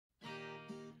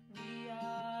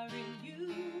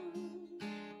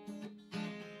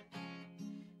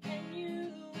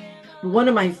One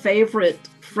of my favorite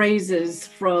phrases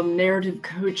from narrative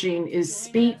coaching is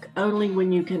speak only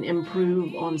when you can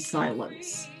improve on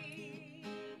silence,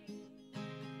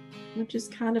 which is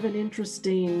kind of an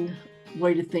interesting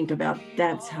way to think about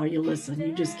that's how you listen.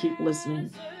 You just keep listening.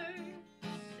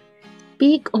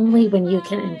 Speak only when you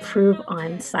can improve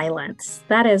on silence.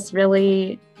 That is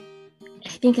really, I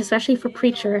think, especially for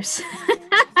preachers.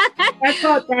 That's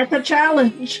a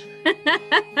challenge.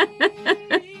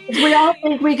 We all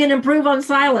think we can improve on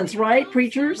silence, right,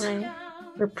 preachers? Right.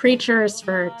 For preachers,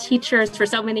 for teachers, for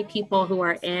so many people who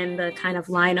are in the kind of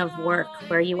line of work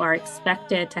where you are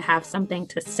expected to have something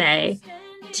to say,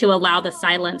 to allow the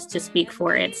silence to speak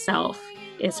for itself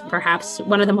is perhaps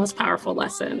one of the most powerful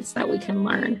lessons that we can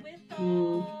learn.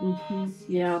 Mm-hmm.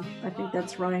 Yeah, I think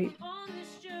that's right.